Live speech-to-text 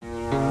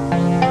Hey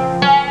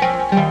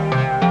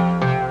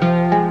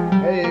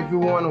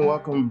everyone,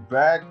 welcome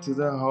back to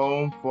the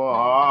home for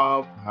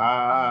our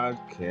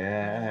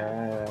podcast.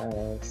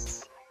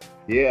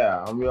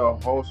 Yeah, I'm your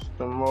host,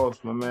 the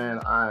most, my man.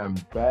 I am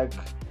back.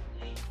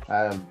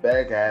 I am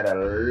back. I had a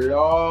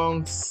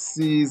long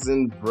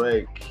season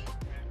break.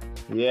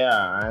 Yeah,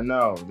 I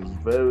know. It's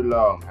very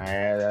long.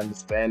 I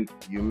understand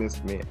you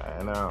missed me.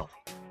 I know.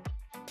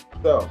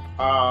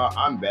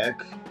 I'm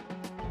back.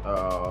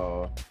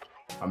 Uh,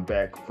 I'm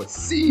back for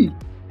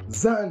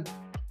season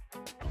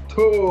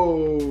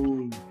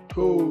two,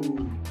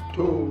 two,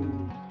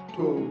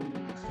 two.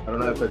 I don't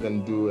know if I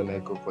can do an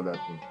echo for that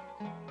one,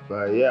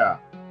 but yeah,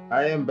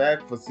 I am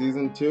back for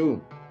season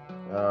two.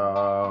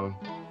 Um,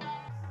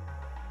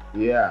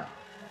 yeah,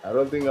 I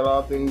don't think a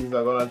lot of things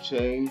are gonna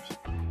change,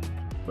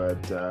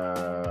 but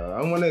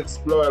I'm gonna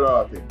explore a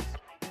lot of things.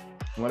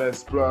 I'm gonna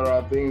explore a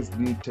lot of things,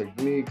 new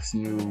techniques,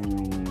 new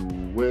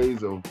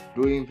ways of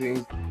doing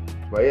things.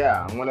 But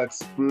yeah, I'm gonna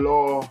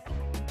explore.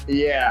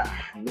 Yeah,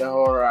 the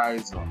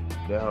horizon,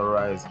 the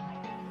horizon.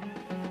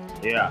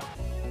 Yeah.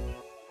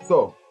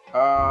 But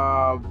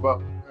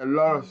a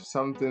lot of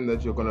something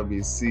that you're gonna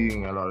be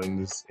seeing a lot in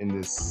this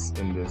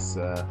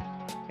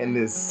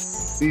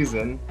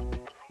season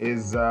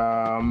is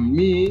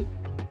me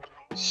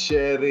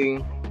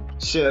sharing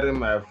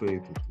my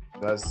faith with you.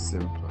 That's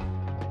simple.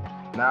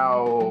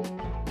 Now,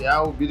 yeah,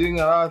 I'll be doing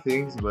a lot of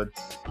things, but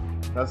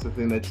that's the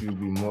thing that you'll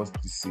be most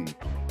to see.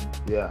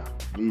 Yeah,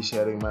 me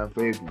sharing my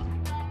faith with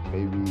you.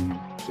 Maybe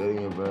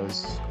sharing a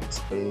verse,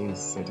 explaining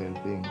certain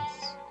things.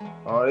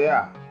 Or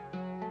yeah,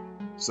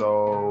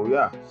 so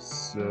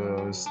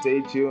stay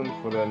tuned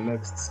for the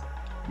next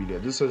video.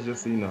 This was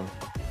just I'm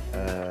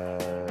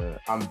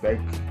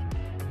back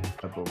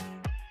type of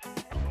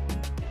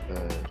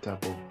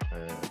type of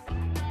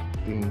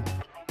thing.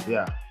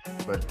 Yeah,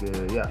 but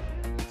yeah.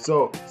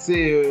 So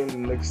see you in the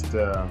next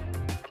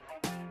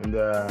in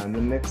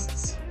the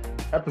next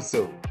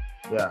episode.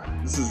 Yeah,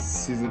 this is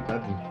season I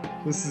think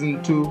this is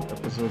season 2,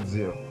 episode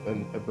 0,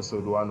 and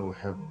episode 1 will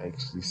have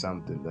actually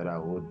something that I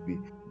would be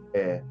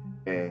uh,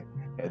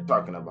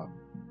 talking about.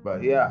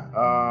 But yeah,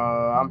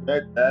 I'm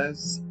back,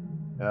 guys.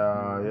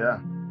 Yeah,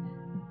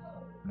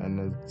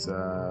 and it's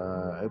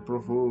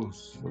April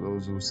Fools for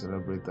those who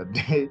celebrate that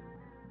day.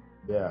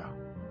 Yeah,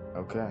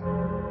 okay.